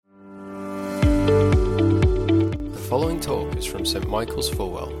The following talk is from St. Michael's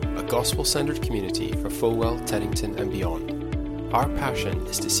Fulwell, a gospel-centered community for Fulwell, Teddington and beyond. Our passion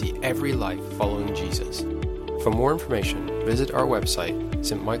is to see every life following Jesus. For more information, visit our website,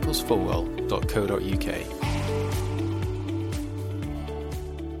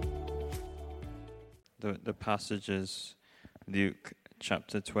 stmichaelsfulwell.co.uk. The passage is Luke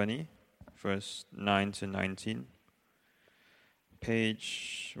chapter 20, verse 9 to 19,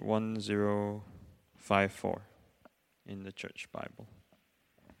 page 1054 in the Church Bible.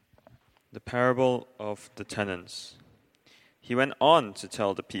 The parable of the tenants. He went on to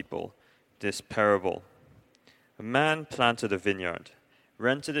tell the people this parable. A man planted a vineyard,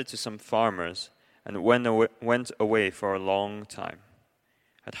 rented it to some farmers, and went away for a long time.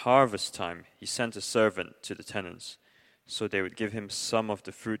 At harvest time, he sent a servant to the tenants, so they would give him some of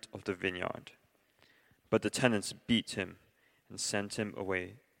the fruit of the vineyard. But the tenants beat him and sent him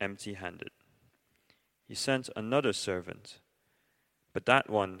away empty-handed. He sent another servant, but that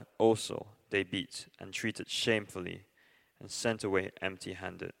one also they beat and treated shamefully and sent away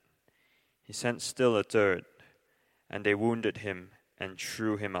empty-handed. He sent still a third, and they wounded him and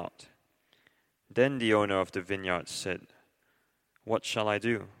threw him out. Then the owner of the vineyard said, "What shall I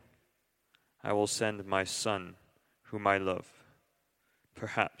do? I will send my son, whom I love.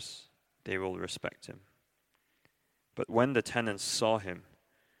 Perhaps they will respect him." But when the tenants saw him,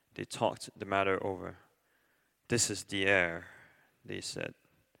 they talked the matter over. "This is the heir," they said.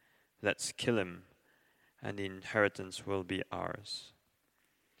 "Let's kill him, and the inheritance will be ours."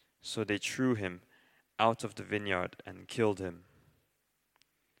 So they threw him out of the vineyard and killed him.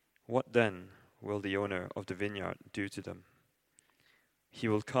 What then will the owner of the vineyard do to them? He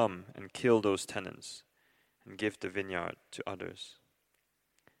will come and kill those tenants and give the vineyard to others.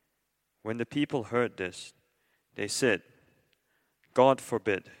 When the people heard this, they said, "God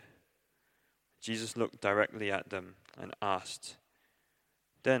forbid." Jesus looked directly at them and asked,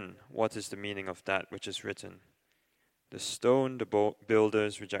 "Then what is the meaning of that which is written? The stone the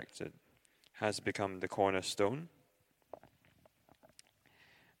builders rejected has become the cornerstone.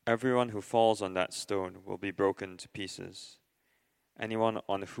 Everyone who falls on that stone will be broken to pieces. Anyone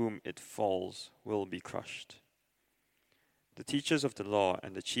on whom it falls will be crushed." The teachers of the law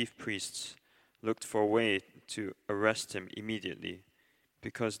and the chief priests looked for a way to arrest him immediately,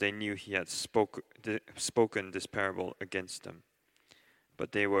 because they knew he had spoken this parable against them.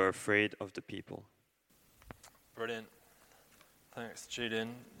 But they were afraid of the people. Brilliant. Thanks,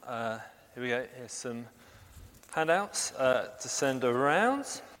 Julian. Here we go. Here's some handouts to send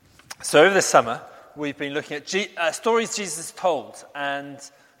around. So over the summer, we've been looking at stories Jesus told, and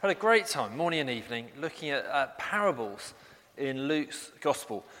had a great time, morning and evening, looking at parables in Luke's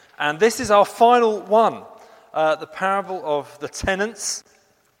Gospel. And this is our final one, the parable of the tenants.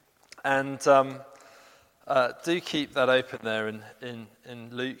 And do keep that open there in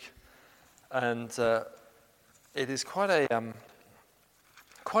Luke. And it is quite a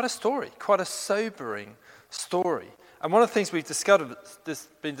story, quite a sobering story. And one of the things we've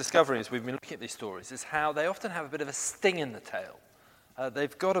been discovering as we've been looking at these stories is how they often have a bit of a sting in the tail.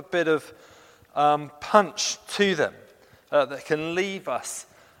 They've got a bit of punch to them that can leave us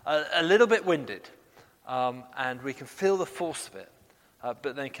a little bit winded, and we can feel the force of it,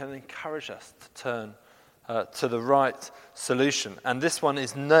 but then can encourage us to turn to the right solution. And this one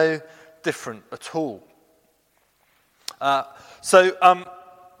is no different at all.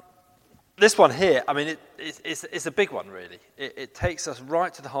 This one here, I mean, it's a big one, really. It takes us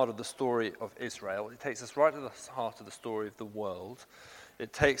right to the heart of the story of Israel. It takes us right to the heart of the story of the world.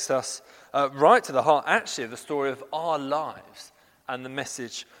 It takes us right to the heart, actually, of the story of our lives and the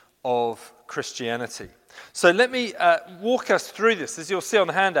message of Christianity. So let me walk us through this. As you'll see on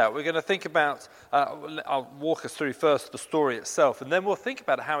the handout, we're going to think about, I'll walk us through first the story itself, and then we'll think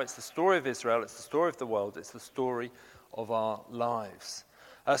about how it's the story of Israel, it's the story of the world, it's the story of our lives.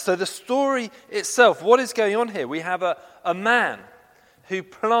 So the story itself, what is going on here? We have a man who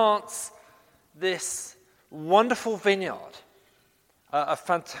plants this wonderful vineyard, a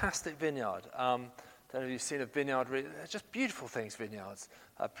fantastic vineyard. Don't know if you've seen a vineyard, they're just beautiful things, vineyards,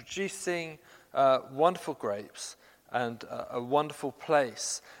 producing wonderful grapes and a wonderful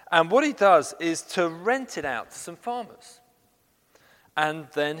place. And what he does is to rent it out to some farmers. And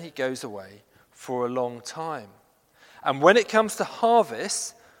then he goes away for a long time. And when it comes to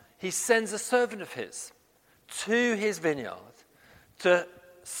harvest, he sends a servant of his to his vineyard to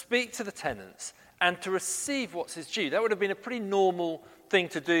speak to the tenants and to receive what's his due. That would have been a pretty normal thing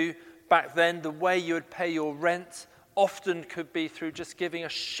to do back then. The way you would pay your rent often could be through just giving a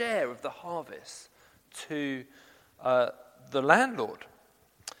share of the harvest to the landlord.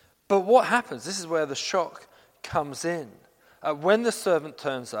 But what happens? This is where the shock comes in. When the servant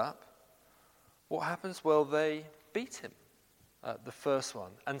turns up, what happens? Well, they beat him, the first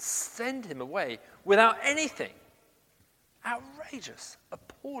one, and send him away without anything. Outrageous,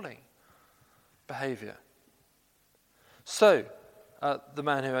 appalling behavior. So, the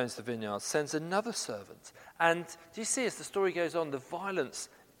man who owns the vineyard sends another servant. And do you see, as the story goes on, the violence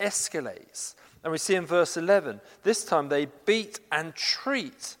escalates. And we see in verse 11, this time they beat and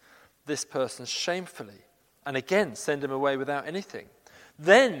treat this person shamefully. And again, send him away without anything.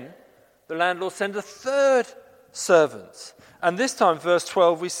 Then the landlord sends a third servant. And this time, verse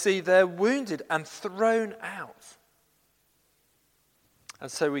 12, we see they're wounded and thrown out.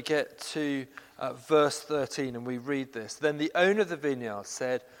 And so we get to verse 13 and we read this. Then the owner of the vineyard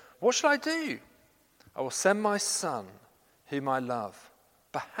said, "What shall I do? I will send my son, whom I love.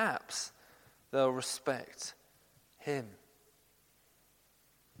 Perhaps they'll respect him."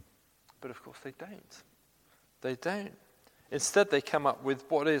 But of course they don't. They don't. Instead, they come up with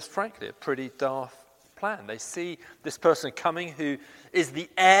what is, frankly, a pretty daft plan. They see this person coming who is the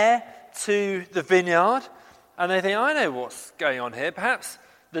heir to the vineyard, and they think, I know what's going on here. Perhaps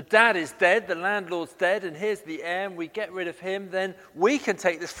the dad is dead, the landlord's dead, and here's the heir, and we get rid of him, then we can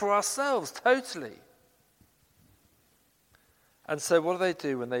take this for ourselves, totally. And so what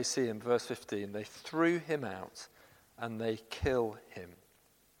do when they see him? Verse 15, they threw him out and they kill him.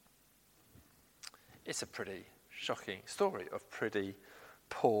 It's a pretty shocking story of pretty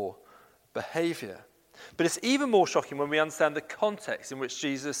poor behavior. But it's even more shocking when we understand the context in which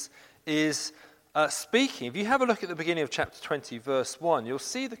Jesus is speaking. If you have a look at the beginning of chapter 20, verse 1, you'll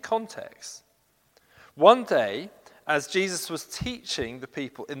see the context. One day, as Jesus was teaching the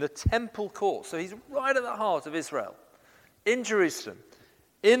people in the temple courts, so he's right at the heart of Israel, in Jerusalem,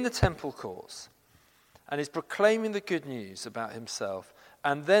 in the temple courts, and he's proclaiming the good news about himself.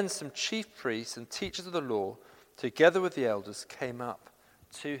 And then some chief priests and teachers of the law, together with the elders, came up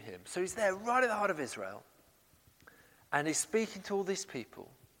to him. So he's there right at the heart of Israel, and he's speaking to all these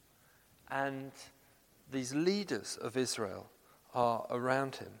people, and these leaders of Israel are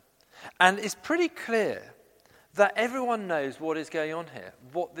around him. And it's pretty clear that everyone knows what is going on here,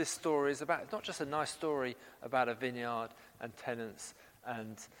 what this story is about. It's not just a nice story about a vineyard and tenants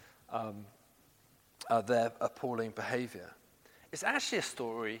and their appalling behavior. It's actually a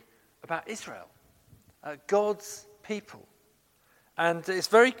story about Israel, God's people. And it's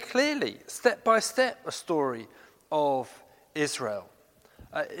very clearly, step by step, a story of Israel.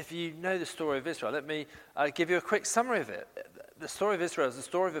 If you know the story of Israel, let me give you a quick summary of it. The story of Israel is the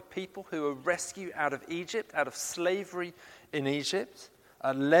story of a people who were rescued out of Egypt, out of slavery in Egypt,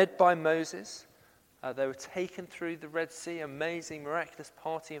 led by Moses. They were taken through the Red Sea, amazing, miraculous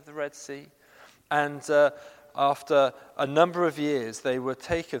parting of the Red Sea. And after a number of years, they were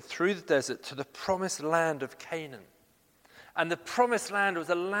taken through the desert to the promised land of Canaan. And the promised land was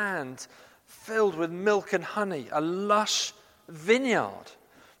a land filled with milk and honey, a lush vineyard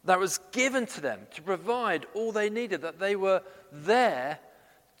that was given to them to provide all they needed, that they were there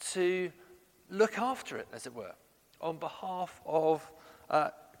to look after it, as it were, on behalf of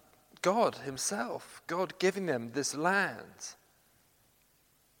God himself, God giving them this land.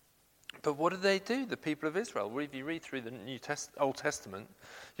 But what did they do, the people of Israel? Well, if you read through the Old Testament,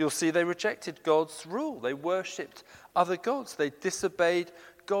 you'll see they rejected God's rule. They worshipped other gods. They disobeyed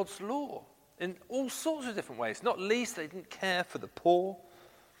God's law in all sorts of different ways. Not least, they didn't care for the poor,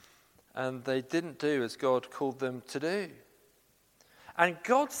 and they didn't do as God called them to do. And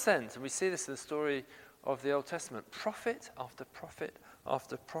God sent, and we see this in the story of the Old Testament, prophet after prophet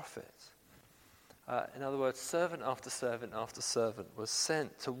after prophet. In other words, servant after servant after servant was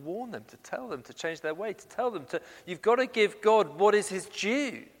sent to warn them, to tell them to change their way, to tell them you've got to give God what is his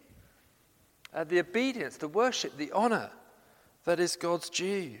due. The obedience, the worship, the honor that is God's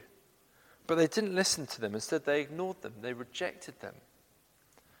due. But they didn't listen to them. Instead, they ignored them. They rejected them.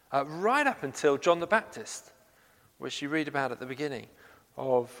 Right up until John the Baptist, which you read about at the beginning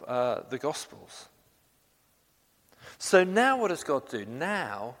of the Gospels. So now what does God do?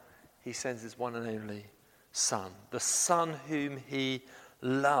 Now he sends his one and only Son, the Son whom he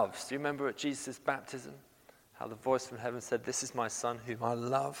loves. Do you remember at Jesus' baptism, how the voice from heaven said, "This is my Son whom I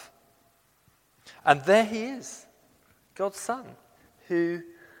love"? And there he is, God's Son, who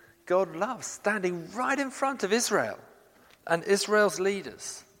God loves, standing right in front of Israel and Israel's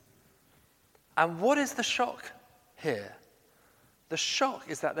leaders. And what is the shock here? The shock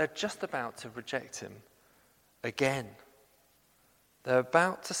is that they're just about to reject him again. They're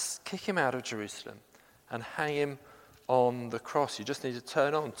about to kick him out of Jerusalem and hang him on the cross. You just need to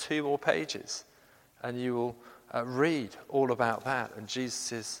turn on 2 more pages and you will read all about that and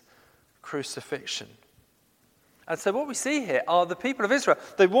Jesus' crucifixion. And so what we see here are the people of Israel.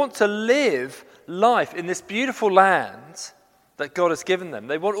 They want to live life in this beautiful land that God has given them.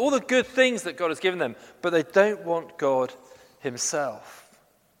 They want all the good things that God has given them, but they don't want God himself.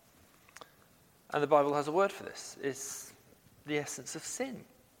 And the Bible has a word for this. It's the essence of sin.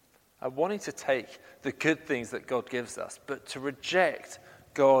 Wanting to take the good things that God gives us, but to reject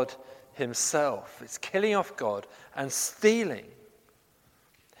God himself. It's killing off God and stealing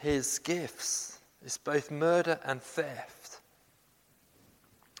his gifts. It's both murder and theft.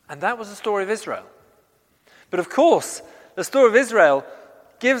 And that was the story of Israel. But of course, the story of Israel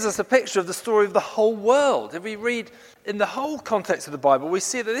gives us a picture of the story of the whole world. If we read in the whole context of the Bible, we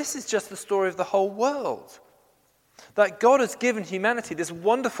see that this is just the story of the whole world. That God has given humanity this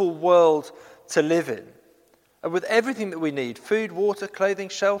wonderful world to live in. And with everything that we need, food, water, clothing,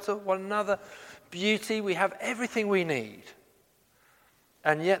 shelter, one another, beauty, we have everything we need.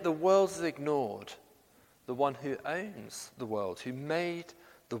 And yet the world has ignored the one who owns the world, who made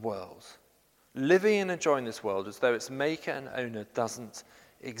the world, living and enjoying this world as though its maker and owner doesn't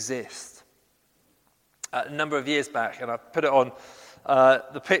exist. A number of years back, and I put it on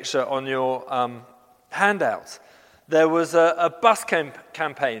the picture on your handout, there was a bus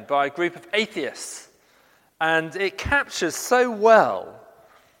campaign by a group of atheists, and it captures so well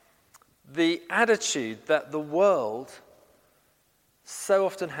the attitude that the world so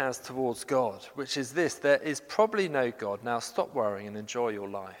often has towards God, which is this: there is probably no God, now stop worrying and enjoy your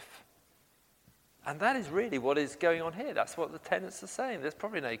life. And that is really what is going on here. That's what the tenants are saying. There's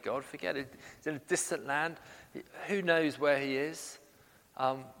probably no God, forget it. He's in a distant land, who knows where he is.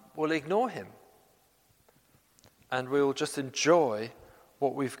 We'll ignore him. And we'll just enjoy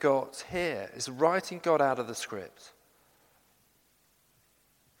what we've got here. Is writing God out of the script.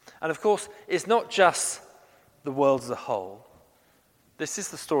 And of course, it's not just the world as a whole. This is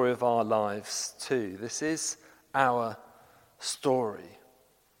the story of our lives too. This is our story.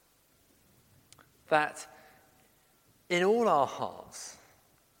 That in all our hearts,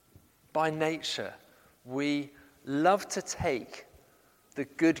 by nature, we love to take the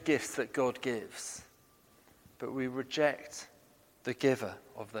good gifts that God gives, but we reject the giver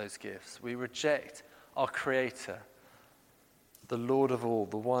of those gifts. We reject our Creator, the Lord of all,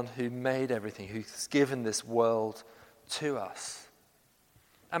 the one who made everything, who's given this world to us.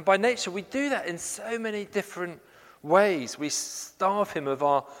 And by nature, we do that in so many different ways. We starve him of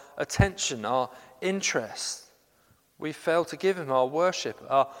our attention, our interest. We fail to give him our worship,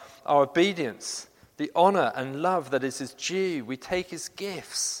 our obedience, the honor and love that is his due. We take his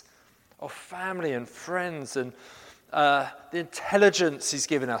gifts of family and friends and the intelligence he's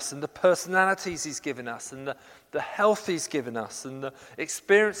given us and the personalities he's given us and the health he's given us and the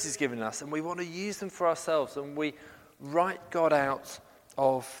experience he's given us, and we want to use them for ourselves, and we write God out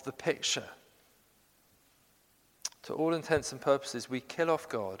of the picture. To all intents and purposes, we kill off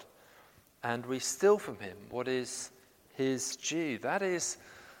God and we steal from him what is his due. That is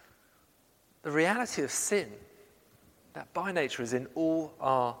the reality of sin, that by nature is in all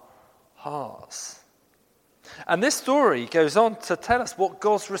our hearts. And this story goes on to tell us what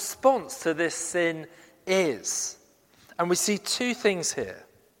God's response to this sin is. And we see two things here.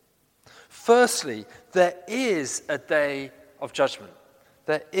 Firstly, there is a day of judgment.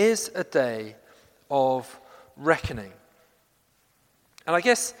 There is a day of reckoning. And I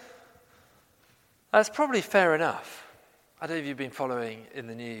guess that's probably fair enough. I don't know if you've been following in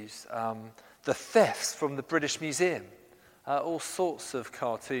the news the thefts from the British Museum. All sorts of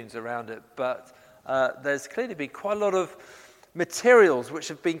cartoons around it, but there's clearly been quite a lot of materials which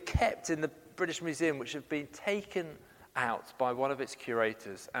have been kept in the British Museum which have been taken out by one of its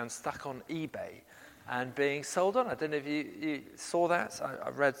curators and stuck on eBay and being sold on. I don't know if you saw that. I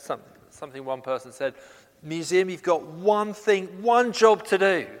read something one person said, museum, you've got one job to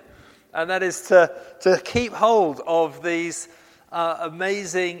do, and that is to keep hold of these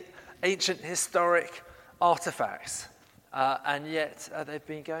amazing ancient historic artifacts. And yet they've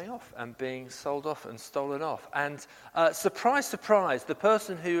been going off and being sold off and stolen off. And surprise, surprise, the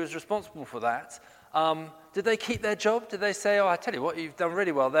person who was responsible for that, did they keep their job? Did they say, I tell you what, you've done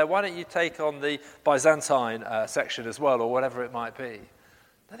really well there, why don't you take on the Byzantine section as well, or whatever it might be?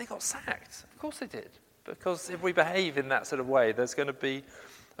 No, they got sacked. Of course they did. Because if we behave in that sort of way, there's going to be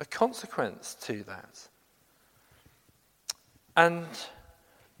a consequence to that. And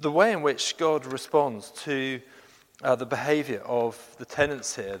the way in which God responds to the behaviour of the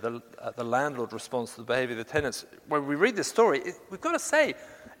tenants here, the landlord responds to the behaviour of the tenants. When we read this story, we've got to say,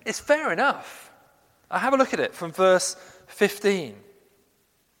 it's fair enough. Have a look at it from verse 15.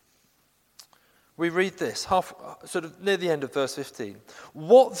 We read this, sort of near the end of verse 15.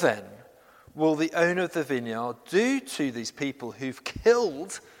 What then will the owner of the vineyard do to these people who've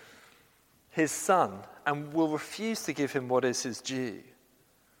killed his son and will refuse to give him what is his due?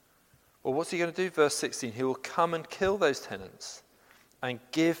 Well, what's he going to do? Verse 16, he will come and kill those tenants and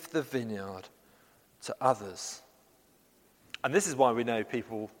give the vineyard to others. And this is why we know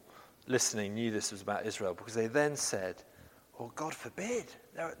people listening knew this was about Israel, because they then said, well, God forbid.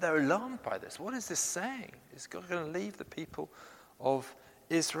 They're alarmed by this. What is this saying? Is God going to leave the people of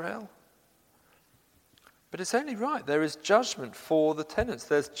Israel? But it's only right. There is judgment for the tenants.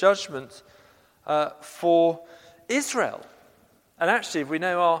 There's judgment for Israel. And actually, if we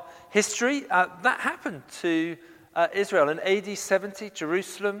know our history, that happened to Israel. In AD 70,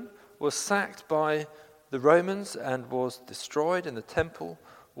 Jerusalem was sacked by the Romans and was destroyed, and the temple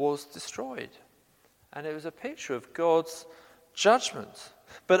was destroyed. And it was a picture of God's judgment.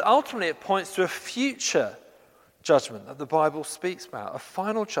 But ultimately, it points to a future judgment that the Bible speaks about, a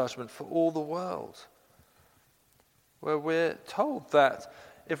final judgment for all the world, where we're told that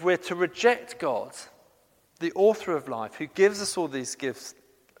if we're to reject God, the author of life, who gives us all these gifts,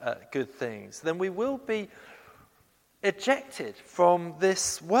 good things, then we will be ejected from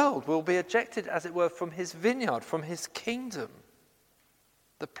this world. We'll be ejected, as it were, from his vineyard, from his kingdom,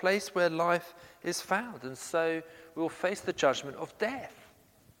 the place where life is found. And so we will face the judgment of death.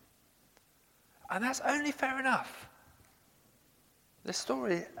 And that's only fair enough. This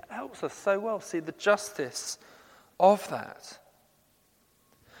story helps us so well see the justice of that.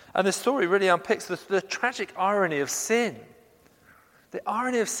 And the story really unpicks the tragic irony of sin. The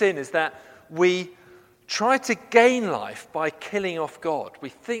irony of sin is that we try to gain life by killing off God. We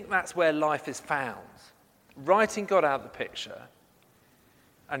think that's where life is found. Writing God out of the picture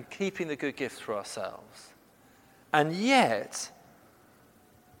and keeping the good gifts for ourselves. And yet,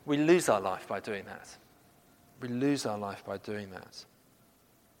 we lose our life by doing that. We lose our life by doing that.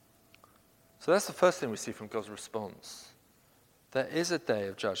 So that's the first thing we see from God's response. There is a day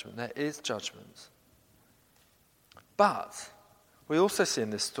of judgment. There is judgment. But we also see in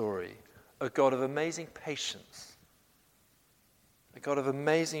this story a God of amazing patience. A God of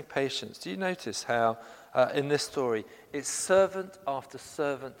amazing patience. Do you notice how in this story it's servant after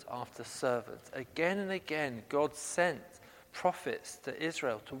servant after servant? Again and again, God sent prophets to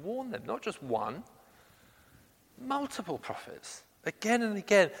Israel to warn them. Not just one, multiple prophets. Again and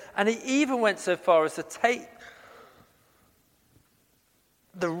again. And he even went so far as to take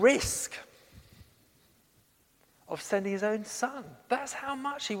the risk of sending his own son. That's how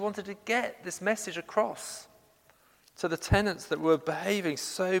much he wanted to get this message across to the tenants that were behaving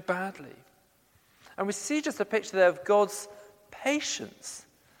so badly. And we see just a picture there of God's patience,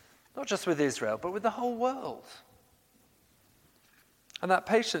 not just with Israel, but with the whole world. And that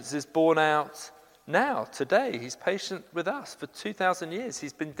patience is borne out now, today. He's patient with us for 2,000 years.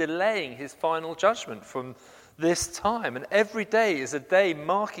 He's been delaying his final judgment from this time. And every day is a day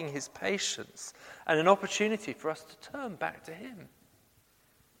marking his patience and an opportunity for us to turn back to him.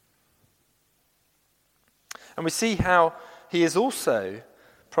 And we see how he is also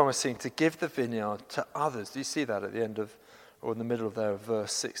promising to give the vineyard to others. Do you see that at the end of, or in the middle of there of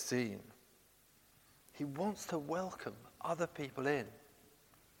verse 16? He wants to welcome other people in.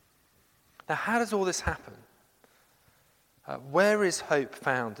 Now, how does all this happen? Where is hope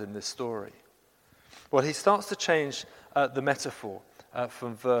found in this story? Well, he starts to change the metaphor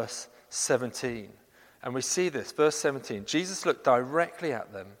from verse 17. And we see this, verse 17. Jesus looked directly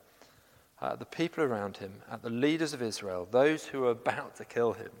at them, the people around him, at the leaders of Israel, those who were about to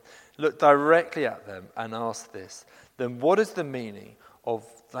kill him. Looked directly at them and asked this, then what is the meaning of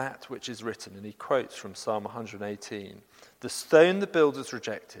that which is written? And he quotes from Psalm 118. The stone the builders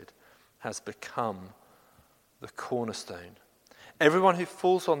rejected has become the cornerstone. Everyone who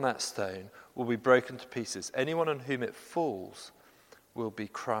falls on that stone will be broken to pieces. Anyone on whom it falls will be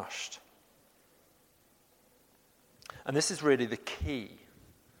crushed. And this is really the key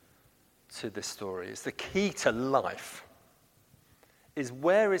to this story. It's the key to life. Is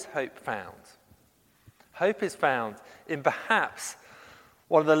where is hope found? Hope is found in perhaps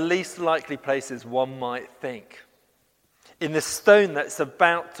one of the least likely places one might think. In the stone that's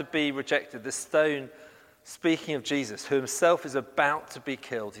about to be rejected, the stone speaking of Jesus, who himself is about to be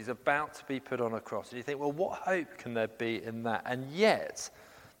killed, he's about to be put on a cross. And you think, well, what hope can there be in that? And yet,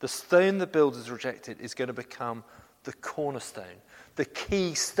 the stone the builders rejected is going to become the cornerstone, the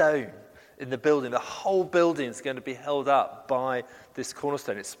key stone in the building. The whole building is going to be held up by this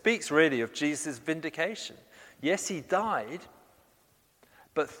cornerstone. It speaks really of Jesus' vindication. Yes, he died,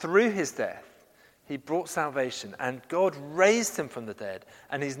 but through his death, he brought salvation, and God raised him from the dead,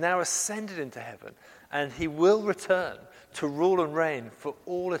 and he's now ascended into heaven, and he will return to rule and reign for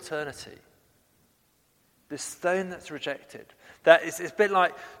all eternity. This stone that's rejected. That it's a bit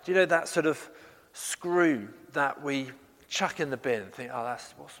like, do you know that sort of screw that we chuck in the bin and think,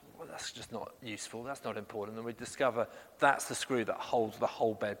 that's just not useful, that's not important. And we discover that's the screw that holds the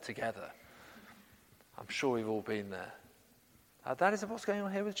whole bed together. I'm sure we've all been there. That is what's going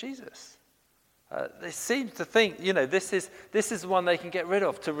on here with Jesus. They seem to think, this is the one they can get rid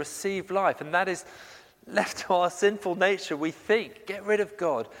of to receive life. And that is left to our sinful nature. We think, get rid of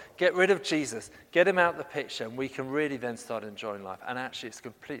God, get rid of Jesus, get him out of the picture, and we can really then start enjoying life. And actually, it's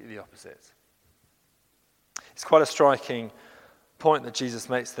completely the opposite. It's quite a striking point that Jesus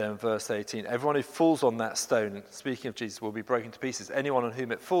makes there in verse 18. Everyone who falls on that stone, speaking of Jesus, will be broken to pieces. Anyone on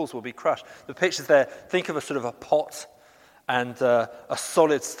whom it falls will be crushed. The picture's there. Think of a sort of a pot and a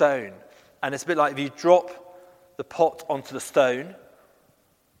solid stone. And it's a bit like if you drop the pot onto the stone,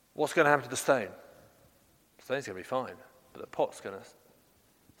 what's going to happen to the stone? The stone's going to be fine, but the pot's going to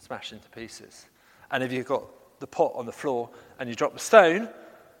smash into pieces. And if you've got the pot on the floor and you drop the stone,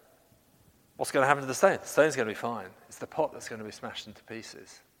 what's going to happen to the stone? The stone's going to be fine. It's the pot that's going to be smashed into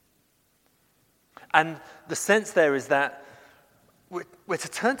pieces. And the sense there is that we're to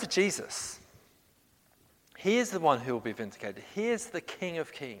turn to Jesus. He is the one who will be vindicated. He is the King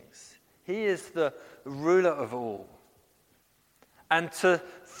of Kings. He is the ruler of all. And to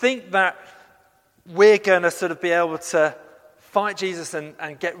think that we're going to sort of be able to fight Jesus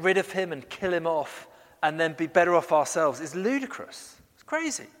and get rid of him and kill him off and then be better off ourselves is ludicrous. It's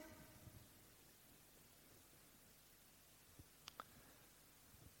crazy.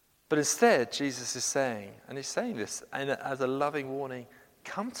 But instead, Jesus is saying, and he's saying this as a loving warning,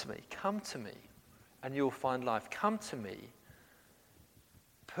 come to me, and you'll find life. Come to me.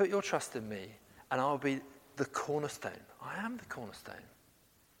 Put your trust in me, and I'll be the cornerstone. I am the cornerstone.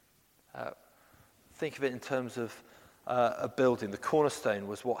 Think of it in terms of a building. The cornerstone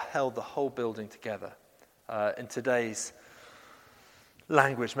was what held the whole building together. In today's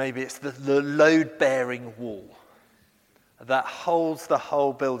language, maybe it's the load-bearing wall that holds the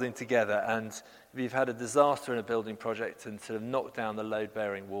whole building together. And if you've had a disaster in a building project and sort of knocked down the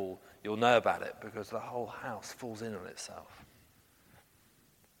load-bearing wall, you'll know about it because the whole house falls in on itself.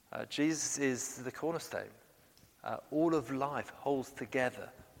 Jesus is the cornerstone. All of life holds together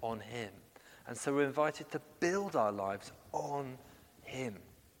on him. And so we're invited to build our lives on him.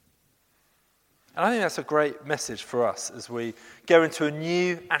 And I think that's a great message for us as we go into a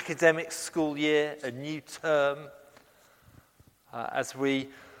new academic school year, a new term, as we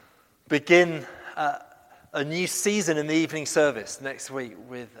begin a new season in the evening service next week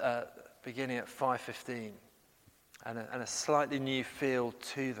with beginning at 5:15. And a slightly new feel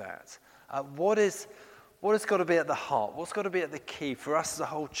to that. What has got to be at the heart? What's got to be at the key for us as a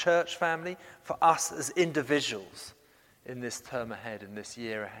whole church family, for us as individuals in this term ahead, in this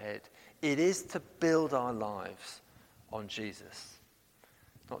year ahead? It is to build our lives on Jesus.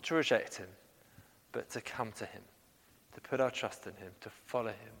 Not to reject him, but to come to him, to put our trust in him, to follow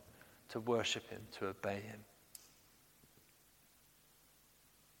him, to worship him, to obey him.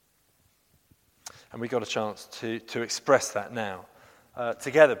 And we got a chance to express that now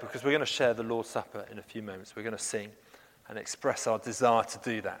together, because we're going to share the Lord's Supper in a few moments. We're going to sing and express our desire to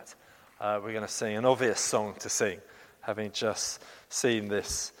do that. We're going to sing an obvious song to sing, having just seen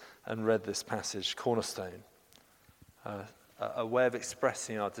this and read this passage, Cornerstone. A way of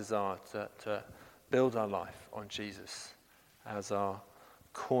expressing our desire to build our life on Jesus as our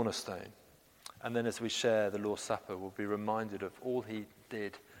cornerstone. And then as we share the Lord's Supper, we'll be reminded of all he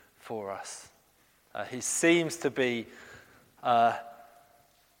did for us. He seems to be,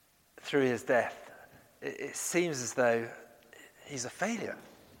 through his death, it seems as though he's a failure,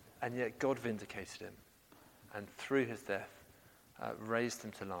 and yet God vindicated him, and through his death raised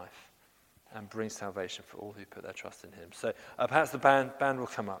him to life and brings salvation for all who put their trust in him. So perhaps the band will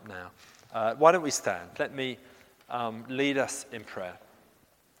come up now. Why don't we stand? Let me lead us in prayer,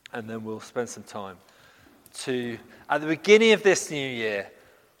 and then we'll spend some time to, at the beginning of this new year,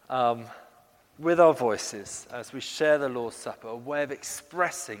 with our voices, as we share the Lord's Supper, a way of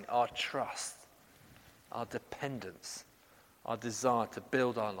expressing our trust, our dependence, our desire to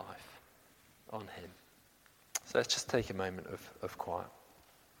build our life on him. So let's just take a moment of quiet.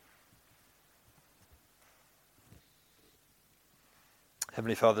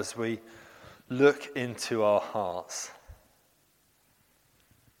 Heavenly Father, as we look into our hearts,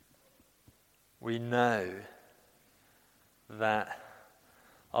 we know that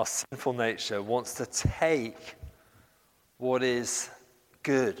our sinful nature wants to take what is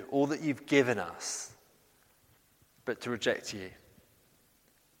good, all that you've given us, but to reject you,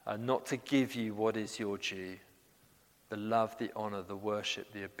 and not to give you what is your due, the love, the honor, the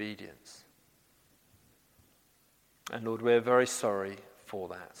worship, the obedience. And Lord, we're very sorry for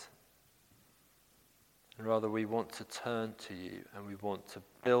that. And rather, we want to turn to you and we want to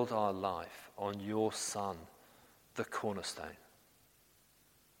build our life on your Son, the cornerstone.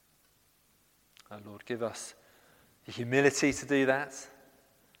 And Lord, give us the humility to do that.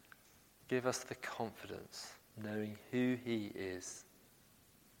 Give us the confidence, knowing who he is,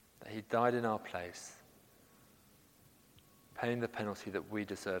 that he died in our place, paying the penalty that we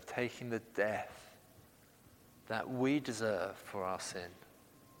deserve, taking the death that we deserve for our sin.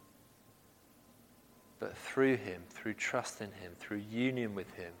 But through him, through trust in him, through union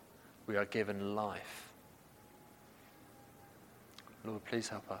with him, we are given life. Lord, please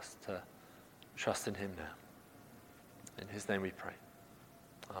help us to trust in him now. In his name we pray.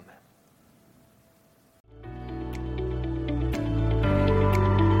 Amen.